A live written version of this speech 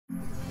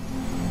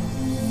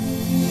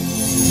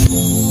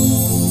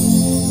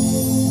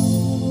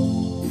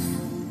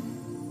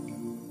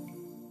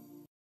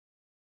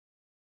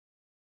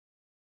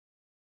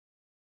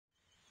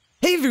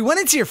everyone,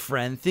 it's your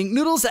friend Think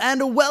Noodles,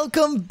 and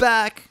welcome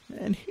back.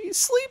 And he's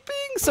sleeping,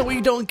 so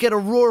we don't get a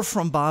roar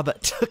from Bob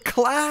to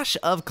Clash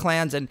of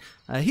Clans, and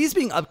he's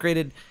being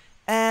upgraded.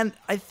 And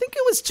I think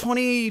it was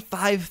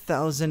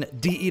 25,000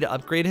 DE to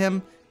upgrade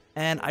him,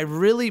 and I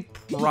really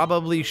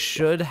probably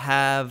should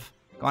have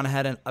gone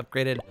ahead and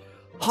upgraded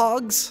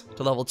Hogs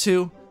to level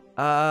 2.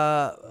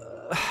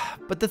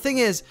 But the thing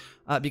is,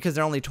 because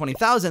they're only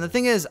 20,000, the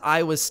thing is,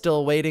 I was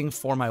still waiting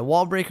for my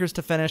wall breakers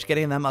to finish,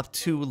 getting them up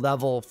to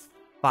level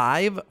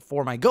 5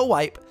 for my go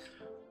wipe,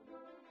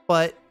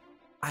 but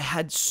I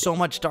had so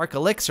much dark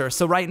elixir.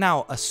 So right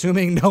now,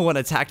 assuming no one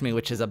attacked me,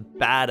 which is a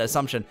bad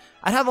assumption,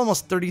 I'd have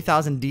almost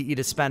 30,000 DE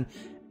to spend,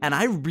 and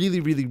I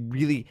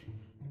really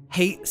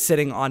hate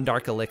sitting on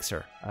dark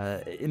elixir.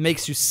 It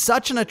makes you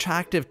such an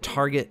attractive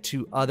target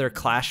to other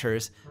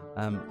clashers.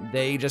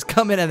 They just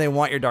come in and they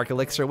want your dark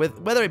elixir, with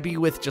whether it be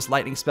with just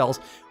lightning spells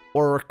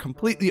or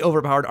completely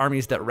overpowered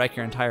armies that wreck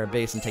your entire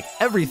base and take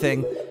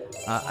everything.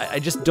 I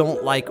just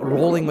don't like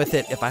rolling with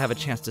it if I have a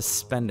chance to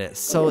spend it.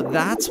 So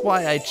that's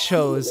why I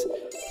chose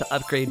to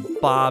upgrade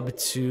Bob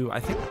to, I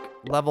think,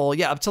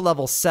 up to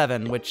level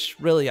 7, which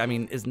really, I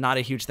mean, is not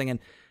a huge thing. And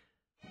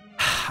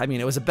I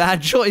mean, it was a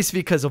bad choice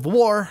because of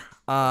war,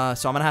 so I'm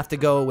gonna have to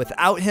go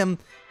without him.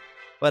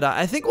 But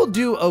I think we'll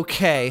do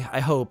okay, I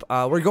hope.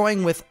 We're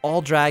going with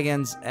all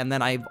dragons, and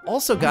then I've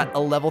also got a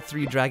level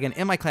 3 dragon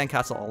in my clan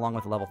castle, along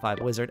with a level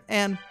 5 wizard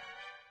and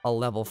a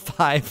level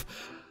 5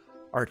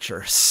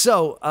 archer.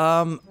 So,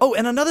 oh,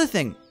 and another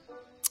thing,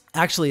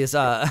 actually, is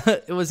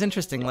it was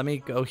interesting. Let me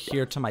go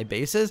here to my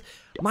bases.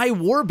 My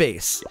war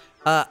base,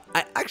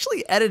 I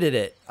actually edited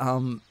it,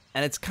 and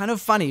it's kind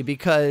of funny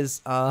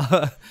because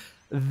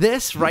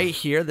this right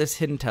here, this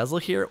hidden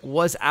Tesla here,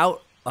 was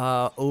out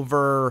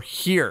over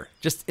here,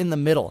 just in the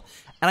middle.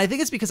 And I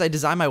think it's because I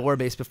designed my war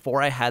base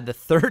before I had the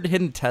 3rd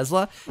hidden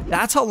Tesla.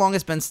 That's how long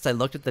it's been since I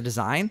looked at the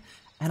design.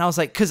 And I was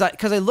like, cause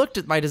I looked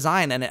at my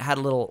design and it had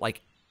a little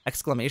like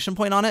exclamation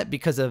point on it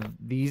because of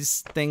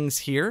these things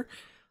here.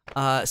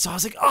 So I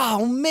was like,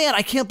 oh man,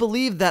 I can't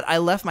believe that I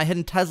left my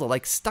hidden Tesla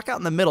like stuck out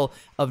in the middle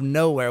of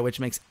nowhere, which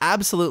makes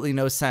absolutely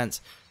no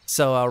sense.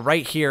 So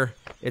right here,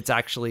 it's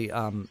actually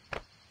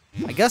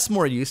I guess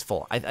more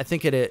useful. I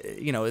think it,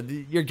 you know,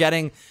 you're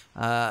getting,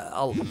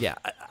 yeah,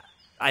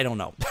 I don't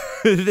know.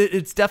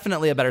 It's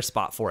definitely a better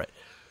spot for it.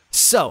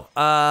 So,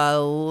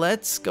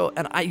 let's go.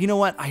 And you know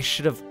what? I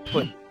should have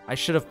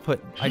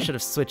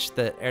switched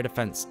the air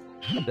defense,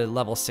 the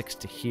level 6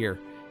 to here,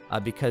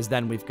 because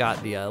then we've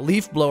got the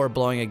leaf blower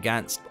blowing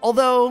against,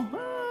 although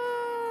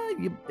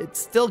it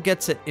still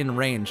gets it in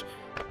range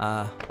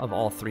of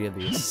all 3 of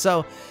these.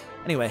 So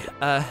anyway,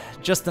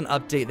 just an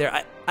update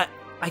there.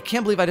 I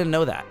can't believe I didn't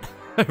know that.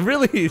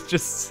 Really, it's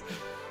just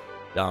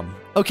dumb.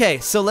 Okay,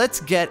 so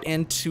let's get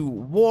into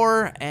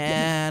war,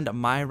 and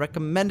my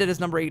recommended is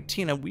number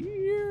 18, and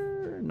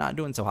we're not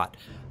doing so hot.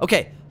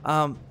 Okay,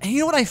 and you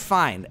know what I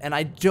find, and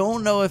I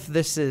don't know if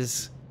this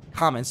is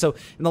common. So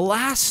in the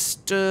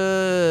last,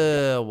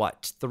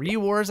 3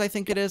 wars, I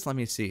think it is? Let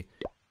me see.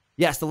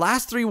 Yes, the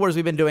last 3 wars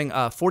we've been doing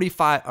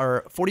 45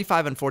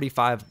 and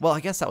 45. Well, I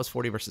guess that was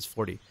 40 versus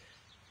 40.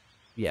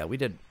 Yeah, we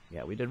did.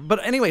 Yeah, we did.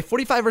 But anyway,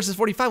 45 versus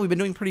 45, we've been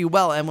doing pretty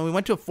well. And when we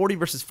went to a 40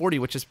 versus 40,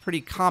 which is pretty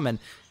common,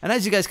 and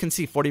as you guys can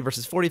see, 40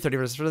 versus 40, 30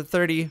 versus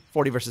 30,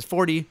 40 versus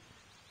 40.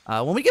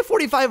 When we get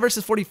 45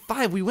 versus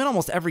 45, we win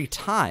almost every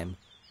time.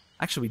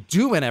 Actually, we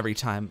do win every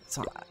time.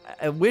 So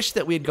I wish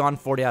that we had gone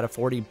 40 out of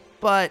 40,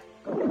 but,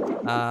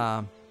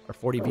 or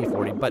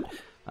 40v40, but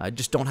I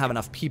just don't have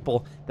enough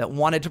people that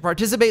wanted to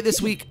participate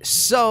this week.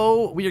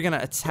 So we are going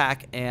to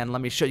attack, and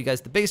let me show you guys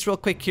the base real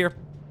quick here.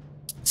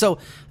 So,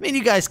 I mean,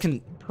 you guys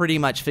can pretty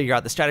much figure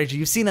out the strategy.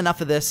 You've seen enough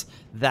of this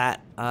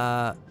that,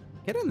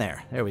 get in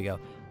there. There we go.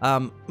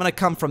 I'm going to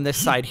come from this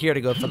side here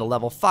to go for the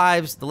level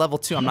 5s. The level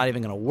 2, I'm not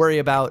even going to worry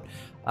about.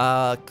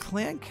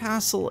 Clan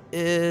Castle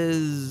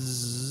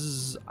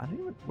is, I don't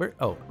even, where,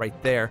 oh, right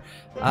there.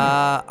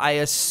 I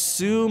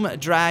assume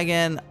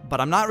dragon, but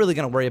I'm not really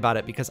going to worry about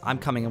it because I'm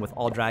coming in with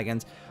all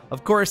dragons.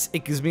 Of course,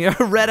 it gives me a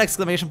red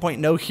exclamation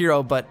point, no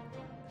hero, but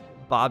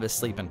Bob is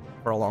sleeping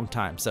for a long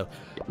time, so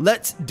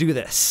let's do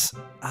this.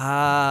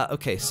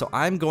 Okay, so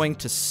I'm going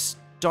to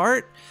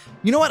start.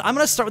 You know what? I'm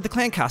going to start with the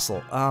clan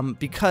castle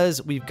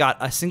because we've got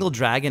a single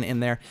dragon in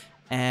there,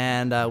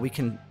 and we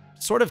can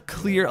sort of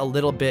clear a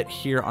little bit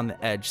here on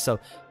the edge. So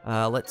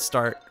let's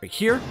start right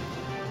here,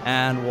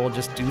 and we'll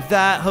just do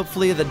that.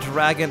 Hopefully the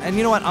dragon. And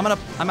you know what?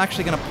 I'm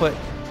actually gonna put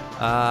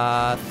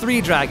 3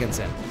 dragons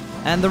in.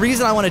 And the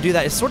reason I want to do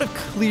that is sort of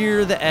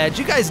clear the edge.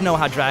 You guys know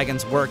how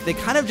dragons work. They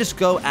kind of just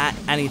go at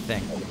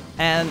anything.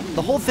 And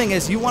the whole thing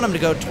is you want them to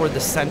go toward the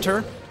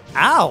center.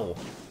 Ow!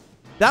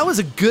 That was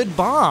a good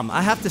bomb,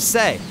 I have to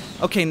say.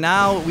 Okay,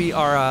 now we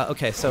are,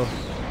 okay, so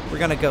we're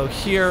going to go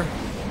here.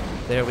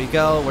 There we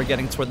go. We're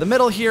getting toward the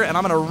middle here, and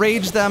I'm going to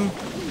rage them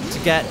to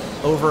get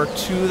over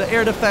to the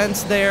air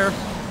defense there.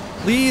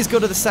 Please go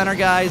to the center,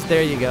 guys.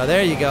 There you go.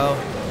 There you go.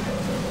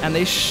 And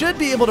they should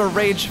be able to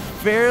rage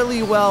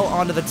fairly well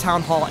onto the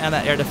town hall and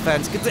that air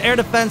defense. Get the air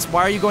defense.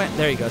 Why are you going?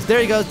 There he goes. There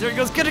he goes. There he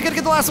goes. Get it.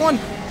 Get the last one.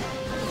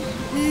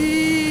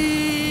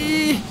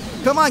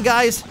 Come on,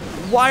 guys.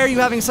 Why are you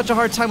having such a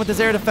hard time with this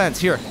air defense?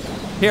 Here,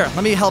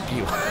 let me help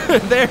you.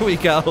 There we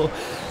go.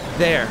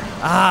 There.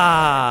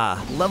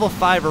 Ah, level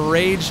 5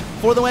 rage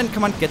for the win.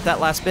 Come on, get that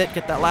last bit.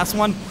 Get that last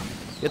one.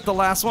 Get the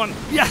last one.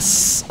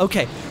 Yes.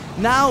 Okay.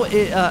 Now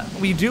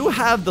we do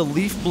have the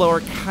leaf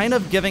blower kind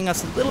of giving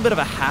us a little bit of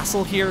a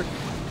hassle here,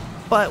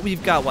 but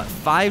we've got what,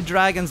 5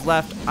 dragons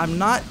left. I'm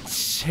not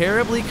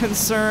terribly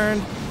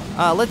concerned.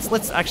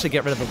 Let's actually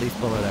get rid of the leaf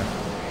blower there.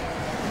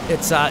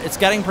 It's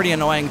getting pretty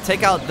annoying.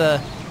 Take out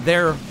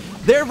their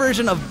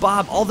version of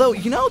Bob. Although,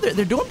 you know,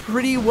 they're doing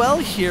pretty well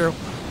here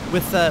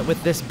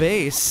with this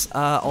base.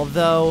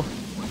 Although,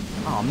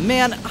 oh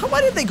man,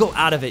 why did they go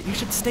out of it? You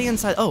should stay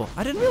inside. Oh,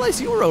 I didn't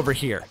realize you were over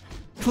here.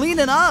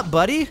 Cleaning up,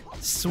 buddy.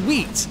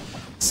 Sweet.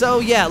 So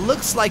yeah,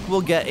 looks like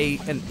we'll get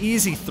an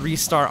easy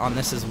 3-star on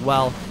this as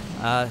well.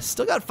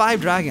 Still got 5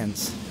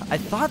 dragons. I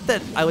thought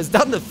that I was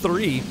down to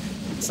 3.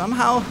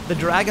 Somehow the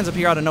dragons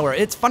appear out of nowhere.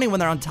 It's funny when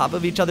they're on top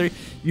of each other,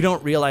 you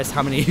don't realize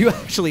how many you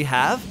actually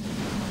have.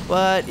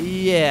 But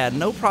yeah,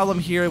 no problem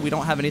here. We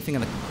don't have anything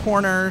in the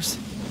corners.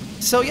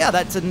 So yeah,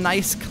 that's a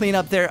nice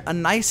cleanup there. A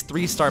nice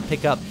 3-star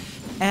pickup.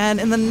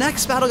 And in the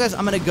next battle, guys,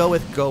 I'm going to go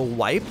with Go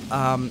Wipe.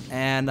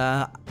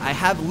 I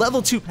have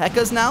level 2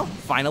 P.E.K.K.A.s now,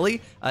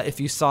 finally. If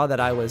you saw that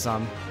I was,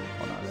 hold on,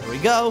 there we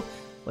go.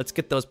 Let's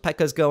get those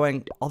P.E.K.K.A.s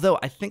going. Although,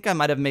 I think I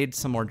might have made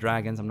some more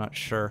dragons, I'm not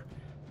sure.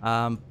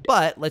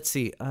 But, let's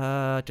see.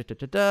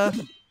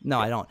 No,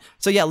 I don't.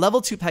 So yeah,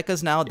 level 2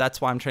 P.E.K.K.A.s now. That's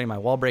why I'm training my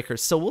wall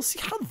breakers. So we'll see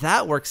how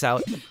that works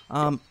out.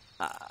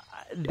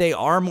 They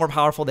are more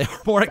powerful. They are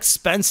more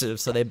expensive,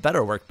 so they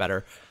better work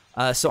better.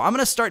 So I'm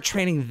going to start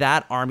training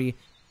that army.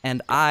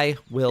 And I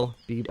will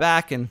be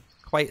back in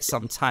quite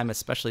some time,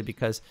 especially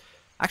because,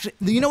 actually,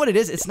 you know what it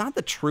is? It's not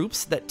the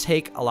troops that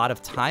take a lot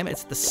of time,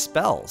 it's the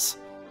spells.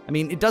 I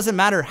mean, it doesn't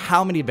matter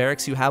how many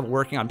barracks you have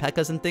working on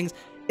P.E.K.K.A.s and things,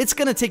 it's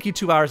gonna take you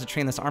 2 hours to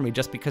train this army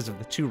just because of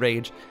the 2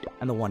 rage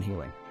and the 1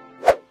 healing.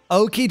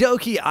 Okie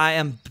dokie, I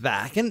am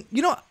back. And,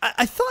 you know,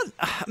 I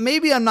thought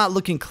maybe I'm not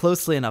looking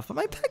closely enough, but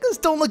my P.E.K.K.A.s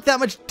don't look that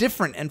much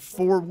different. And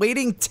for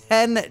waiting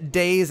 10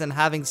 days and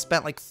having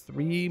spent like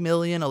 3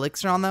 million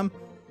elixir on them,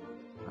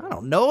 I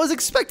don't know, I was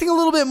expecting a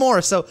little bit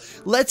more. So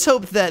let's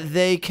hope that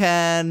they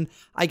can,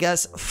 I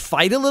guess,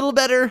 fight a little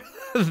better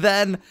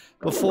than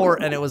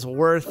before, and it was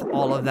worth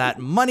all of that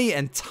money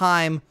and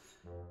time.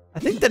 I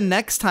think the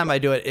next time I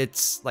do it,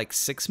 it's like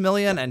 6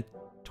 million and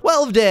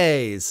 12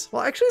 days.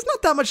 Well, actually, it's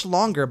not that much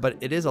longer, but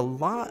it is a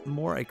lot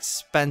more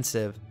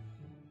expensive.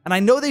 And I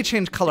know they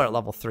changed color at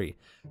level 3.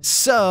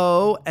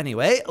 So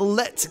anyway,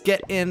 let's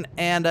get in,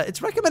 and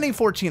it's recommending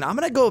 14. I'm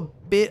going to go a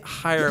bit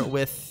higher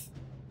with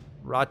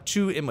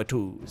Ratu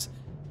Imatus.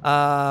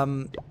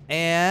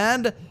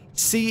 And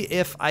see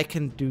if I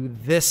can do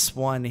this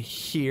one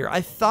here.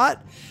 I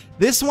thought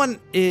this one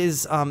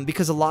is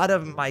because a lot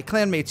of my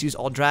clanmates use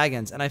all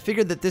dragons, and I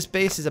figured that this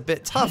base is a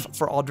bit tough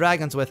for all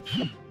dragons with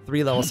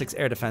 3 level 6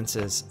 air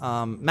defenses.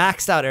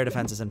 Maxed out air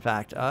defenses, in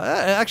fact.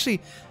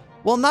 Actually,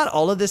 well, not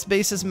all of this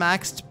base is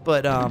maxed,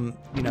 but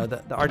you know,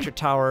 the archer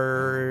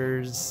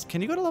towers.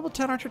 Can you go to level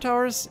 10 archer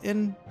towers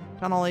in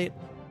Town Hall 8?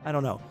 I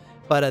don't know.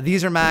 But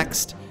these are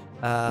maxed.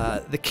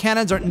 The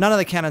cannons are, none of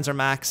the cannons are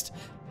maxed,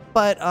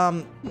 but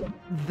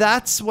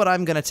that's what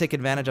I'm gonna take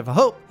advantage of, I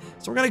hope.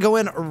 So we're gonna go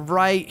in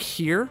right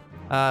here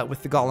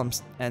with the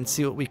golems and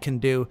see what we can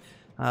do.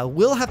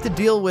 We'll have to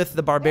deal with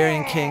the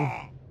Barbarian King.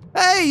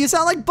 Hey, you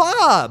sound like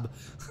Bob!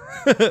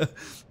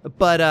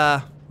 But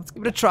let's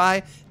give it a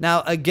try.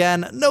 Now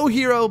again, no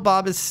hero.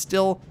 Bob is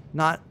still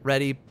not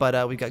ready,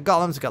 but we got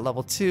golems, we got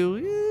level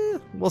 2.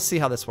 We'll see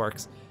how this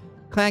works.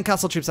 Clan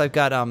castle troops, I've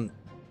got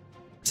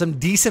some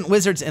decent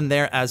wizards in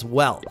there as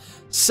well.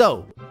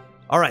 So,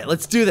 all right,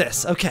 let's do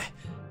this. Okay,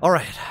 all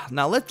right.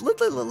 Now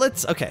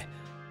let's okay.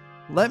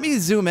 Let me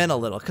zoom in a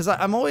little because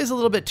I'm always a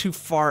little bit too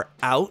far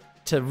out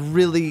to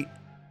really,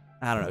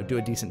 I don't know, do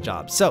a decent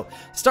job. So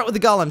start with the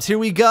golems. Here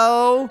we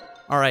go.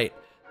 All right.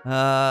 Okay,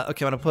 I'm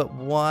gonna put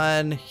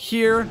one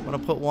here. I'm gonna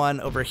put one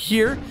over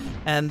here,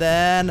 and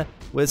then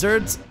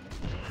wizards.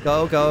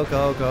 Go, go,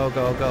 go, go,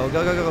 go, go,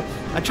 go, go, go.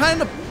 I'm trying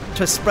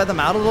to spread them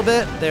out a little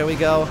bit. There we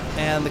go.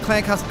 And the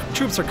clan castle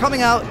troops are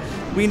coming out.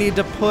 We need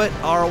to put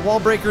our wall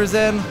breakers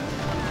in.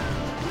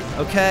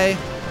 Okay.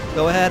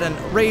 Go ahead and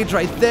rage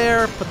right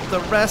there. Put the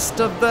rest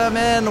of them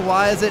in.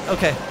 Why is it?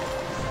 Okay.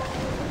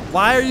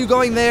 Why are you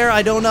going there?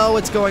 I don't know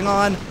what's going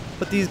on.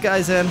 Put these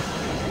guys in.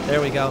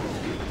 There we go.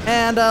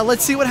 And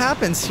let's see what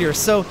happens here.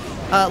 So,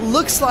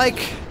 looks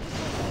like,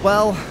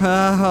 well,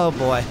 oh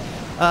boy.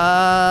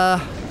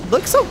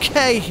 Looks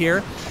okay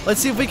here.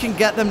 Let's see if we can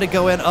get them to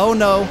go in. Oh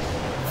no.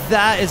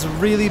 That is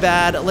really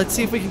bad. Let's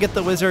see if we can get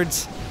the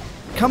wizards.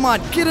 Come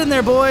on, get in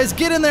there, boys.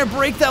 Get in there.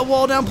 Break that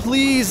wall down,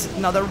 please.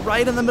 Now they're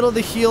right in the middle of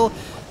the heal.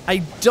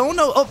 I don't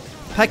know. Oh,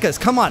 P.E.K.K.A.s,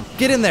 come on.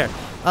 Get in there.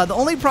 The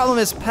only problem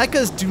is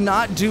P.E.K.K.A.s do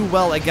not do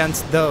well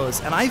against those.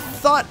 And I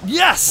thought,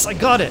 yes, I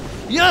got it.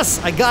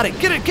 Yes, I got it.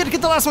 Get it. Get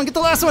the last one. Get the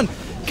last one.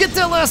 Get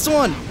that last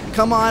one.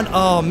 Come on.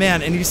 Oh,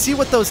 man. And you see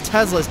what those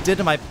Teslas did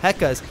to my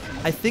P.E.K.K.A.s.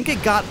 I think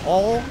it got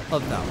all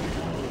of them.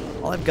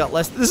 All I've got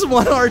less. This is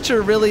one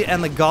archer, really,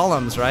 and the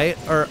golems, right?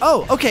 Or,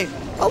 oh, okay.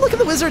 Oh, look at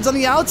the wizards on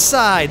the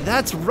outside.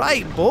 That's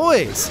right,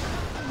 boys.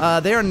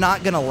 They are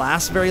not going to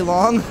last very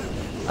long.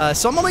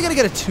 So I'm only going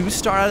to get a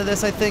 2-star out of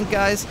this, I think,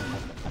 guys.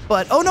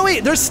 But, oh, no,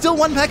 wait. There's still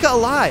one P.E.K.K.A.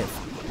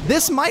 alive.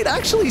 This might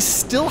actually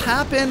still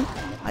happen.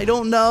 I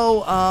don't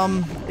know.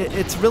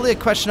 It's really a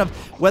question of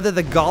whether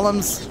the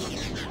golems...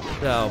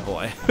 Oh,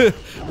 boy.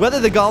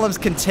 Whether the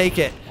golems can take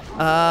it.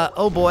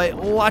 Oh, boy.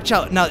 Watch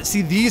out. Now,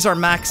 see, these are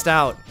maxed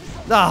out.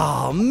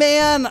 Oh,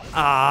 man.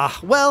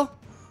 Well,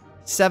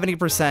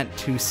 70%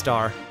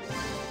 2-star.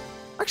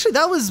 Actually,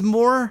 that was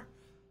more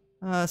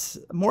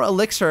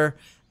elixir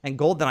and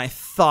gold than I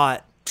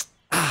thought.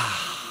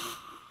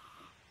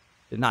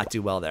 Did not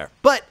do well there.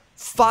 But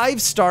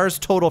 5 stars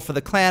total for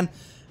the clan.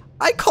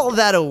 I call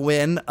that a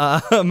win.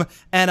 And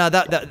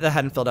that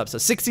hadn't filled up. So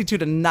 62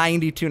 to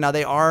 92. Now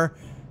they are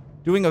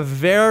doing a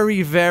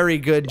very, very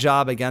good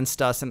job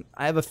against us. And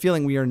I have a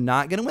feeling we are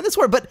not going to win this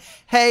war. But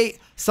hey,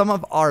 some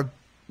of our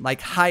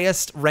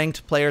highest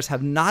ranked players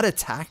have not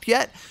attacked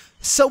yet.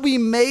 So we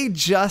may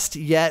just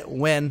yet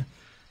win.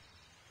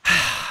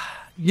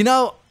 You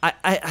know,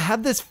 I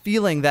have this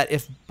feeling that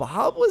if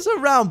Bob was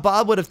around,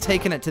 Bob would have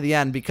taken it to the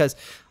end because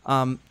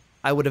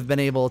I would have been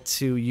able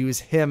to use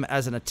him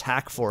as an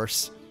attack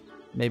force.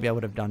 Maybe I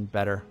would have done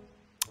better.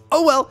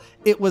 Oh, well,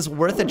 it was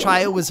worth a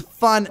try. It was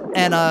fun.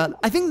 And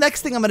I think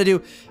next thing I'm going to do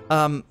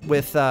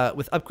with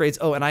upgrades.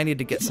 Oh, and I need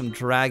to get some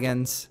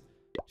dragons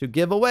to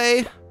give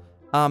away.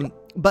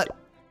 But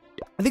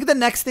I think the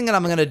next thing that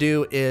I'm going to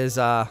do is,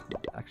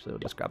 actually, we'll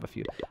just grab a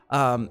few,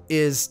 the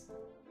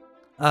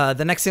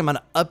next thing I'm going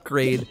to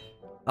upgrade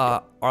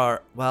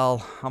are, well,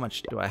 how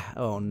much do I,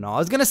 oh no, I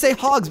was going to say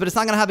hogs, but it's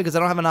not going to happen because I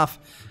don't have enough.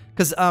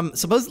 Because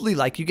supposedly,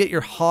 you get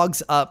your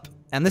hogs up,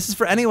 and this is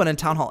for anyone in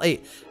Town Hall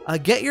 8,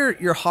 get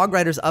your hog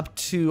riders up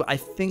to, I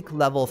think,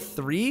 level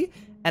 3,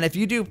 and if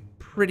you do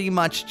pretty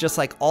much just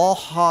all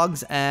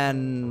hogs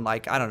and I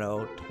don't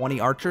know,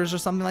 20 archers or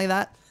something like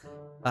that,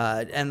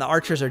 and the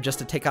archers are just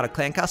to take out a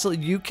clan castle,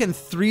 you can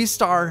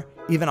 3-star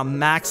even a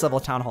max level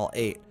Town Hall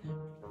 8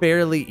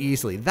 fairly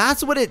easily.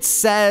 That's what it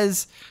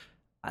says.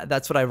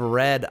 That's what I've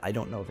read. I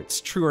don't know if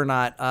it's true or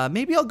not.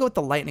 Maybe I'll go with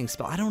the lightning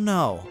spell. I don't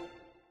know.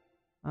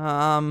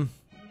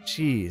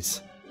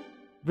 Jeez.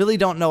 Really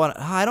don't know.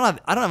 I don't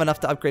have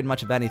enough to upgrade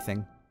much of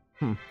anything.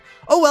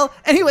 Oh well,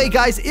 anyway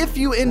guys, if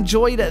you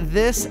enjoyed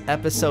this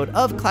episode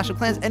of Clash of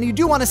Clans and you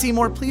do want to see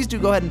more, please do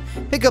go ahead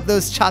and pick up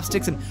those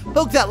chopsticks and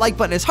poke that like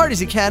button as hard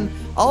as you can.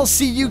 I'll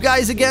see you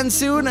guys again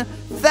soon.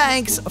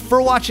 Thanks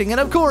for watching, and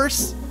of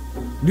course,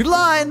 noodle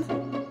line!